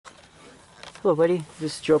Hello buddy,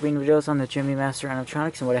 this is Joe being videos on the Gemmy Master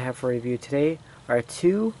Animatronics, and what I have for review today are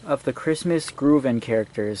two of the Christmas Groovin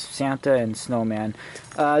characters, Santa and Snowman.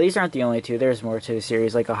 These aren't the only two, there's more to the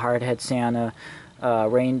series, like a hardhead Santa,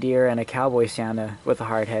 reindeer, and a cowboy Santa with a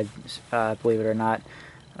hard head, believe it or not.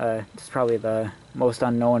 It's probably the most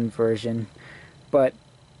unknown version. But,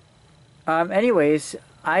 anyways,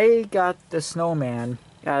 I got the Snowman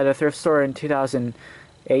at a thrift store in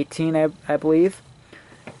 2018, I believe.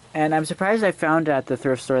 And I'm surprised I found it at the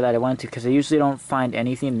thrift store that I went to, because I usually don't find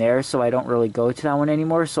anything there, so I don't really go to that one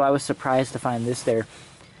anymore. So I was surprised to find this there.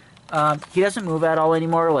 He doesn't move at all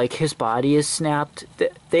anymore. Like, his body is snapped.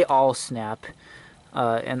 They all snap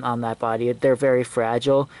and on that body. They're very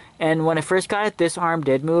fragile. And when I first got it, this arm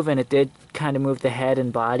did move, and it did kind of move the head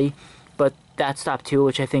and body. But that stopped too,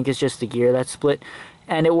 which I think is just the gear that split.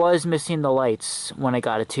 And it was missing the lights when I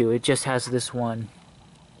got it too. It just has this one.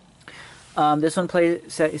 This one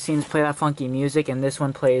seems play that funky music, and this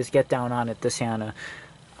one plays Get Down on It, the Santa.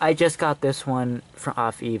 I just got this one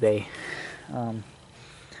off eBay.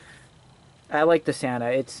 I like the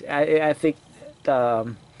Santa. I think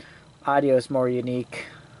the audio is more unique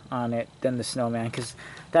on it than the Snowman, because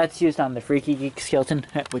that's used on the Freaky Geek skeleton,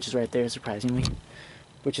 which is right there, surprisingly,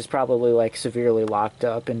 which is probably like severely locked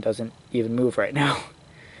up and doesn't even move right now.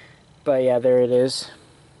 But yeah, there it is.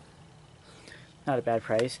 Not a bad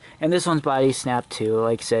price. And this one's body snapped too.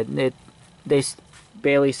 Like I said,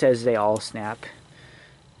 Bailey says they all snap.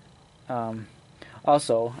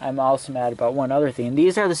 Also, I'm also mad about one other thing.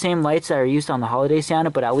 These are the same lights that are used on the Holiday Santa,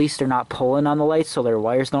 but at least they're not pulling on the lights, so their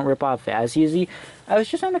wires don't rip off as easy. I was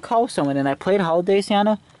just on a call with someone, and I played Holiday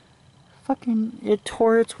Santa. Fucking, it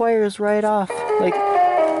tore its wires right off. Like,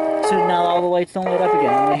 so now all the lights don't light up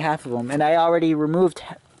again, only half of them. And I already removed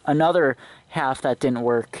another half that didn't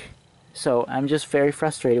work. So I'm just very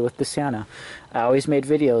frustrated with the Santa. I always made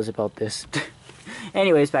videos about this.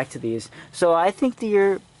 Anyways, back to these. So I think the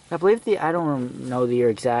year, I believe I don't know the year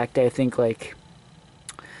exact. I think like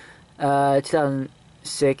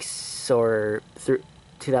 2006 or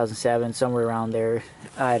 2007, somewhere around there.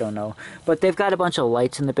 I don't know. But they've got a bunch of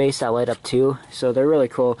lights in the base that light up too, so they're really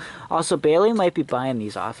cool. Also, Bailey might be buying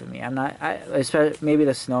these off of me. I'm not. Maybe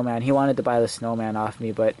the Snowman. He wanted to buy the Snowman off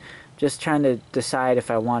me, but just trying to decide if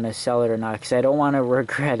I want to sell it or not, because I don't want to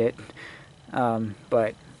regret it.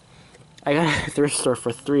 But I got it at the thrift store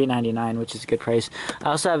for $3.99, which is a good price. I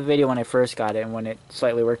also have a video when I first got it and when it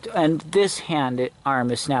slightly worked. And this arm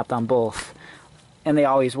is snapped on both, and they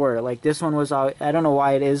always were. Like, this one was always, I don't know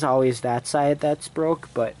why it is always that side that's broke,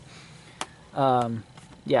 but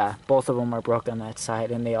yeah, both of them are broke on that side,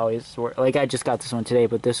 and they always were. Like, I just got this one today,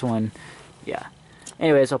 but this one, yeah.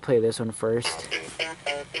 Anyways, I'll play this one first.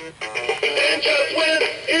 And just when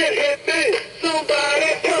it hit me,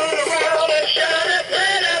 somebody turn around and shout it,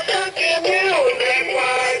 play that funky music,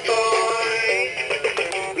 white boy.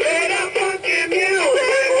 Play that funky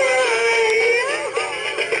music, white.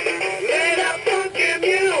 Play that funky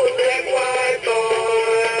music, white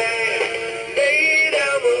boy. Lay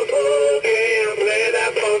down the boogie and play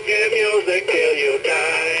that funky music till you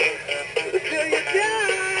die. Till you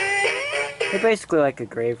die. They're basically like a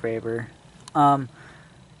grave raver.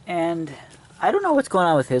 And I don't know what's going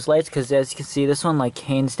on with his lights, because as you can see, this one like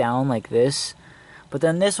hangs down like this, but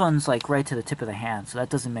then this one's like right to the tip of the hand, so that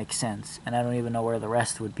doesn't make sense. And I don't even know where the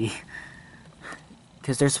rest would be,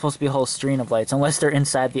 because there's supposed to be a whole string of lights, unless they're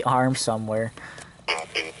inside the arm somewhere.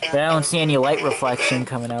 But I don't see any light reflection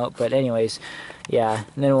coming out. But anyways, yeah,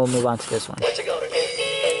 and then we'll move on to this one. What you gonna do?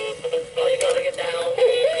 Are you gonna get down?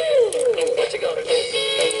 What you gonna do?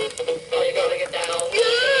 Are you gonna get down?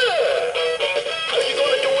 Yeah! Are you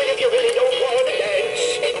gonna do it if you really don't want to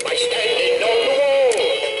dance? By standing on the wall.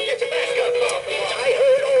 Get your back up, Pop. I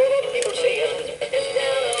heard all the people saying, get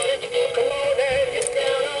down on it. Come on and get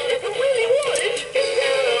down on it. If you really want it, get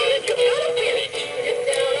down on it. You gotta feel it. Get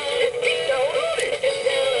down on it. Get down on it. Get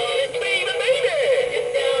down on it. Baby, baby.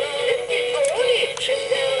 Get down on it. Get on it.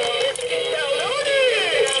 Get down on it. Get down on it. Get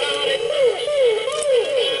down on it.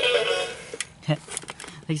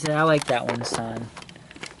 Like I said, I like that one, son.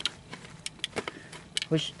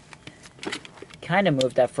 Wish kind of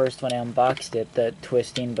moved that first when I unboxed it, the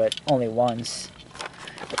twisting, but only once.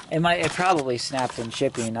 It probably snapped in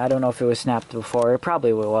shipping. I don't know if it was snapped before. It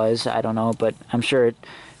probably was. I don't know, but I'm sure it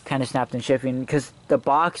kind of snapped in shipping, because the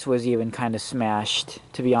box was even kind of smashed.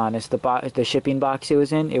 To be honest, the shipping box it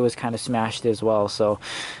was in, it was kind of smashed as well. So,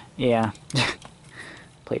 yeah,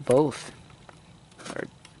 play both. Or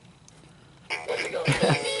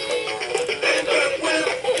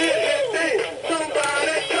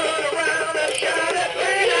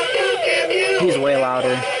He's way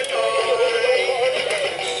louder.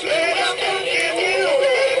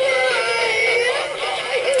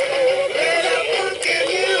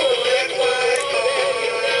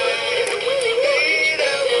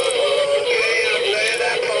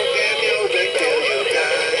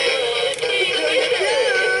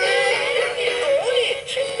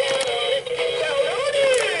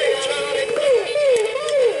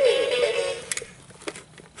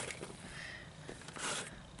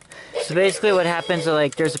 So basically what happens is,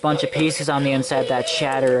 like, there's a bunch of pieces on the inside that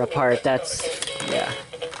shatter apart. That's, yeah.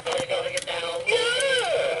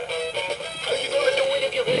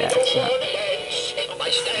 Yeah, it's not.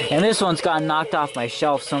 And this one's gotten knocked off my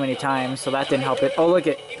shelf so many times, so that didn't help it. Oh, look,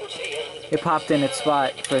 it popped in its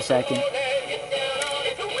spot for a second.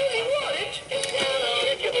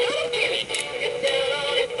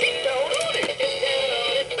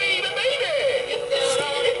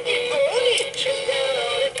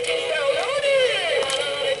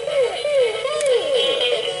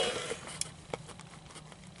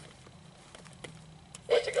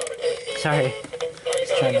 Sorry.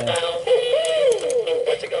 Just trying to...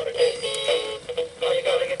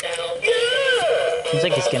 Seems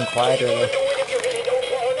like he's getting quieter though.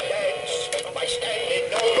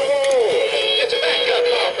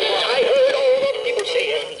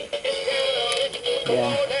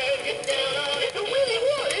 Yeah.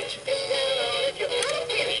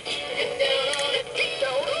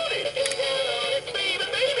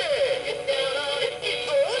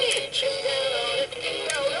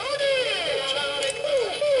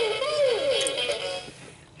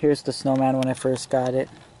 Here's the Snowman when I first got it.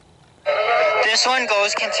 This one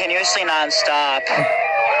goes continuously non-stop.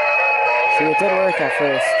 See, it did work at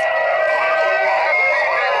first.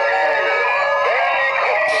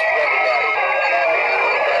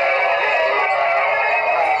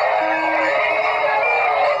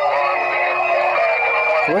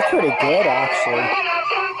 It worked pretty good, actually.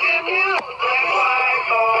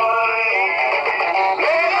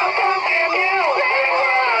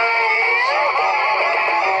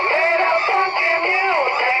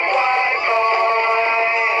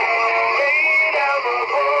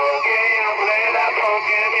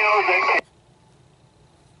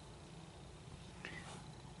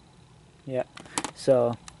 Yeah,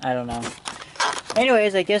 so, I don't know.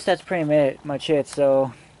 Anyways, I guess that's pretty much it,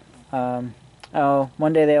 so,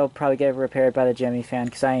 one day they'll probably get repaired by the Gemmy fan,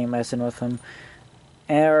 because I ain't messing with them.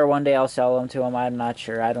 Or one day I'll sell them to him, I'm not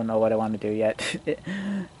sure, I don't know what I want to do yet.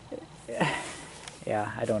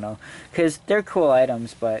 Yeah, I don't know. Because they're cool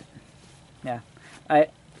items, but, yeah. I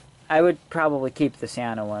would probably keep the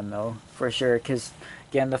Santa one, though, for sure, because,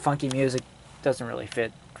 again, the funky music doesn't really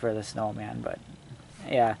fit for the Snowman, but...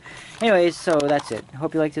 Yeah. Anyways, so that's it.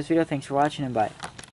 Hope you liked this video. Thanks for watching, and bye.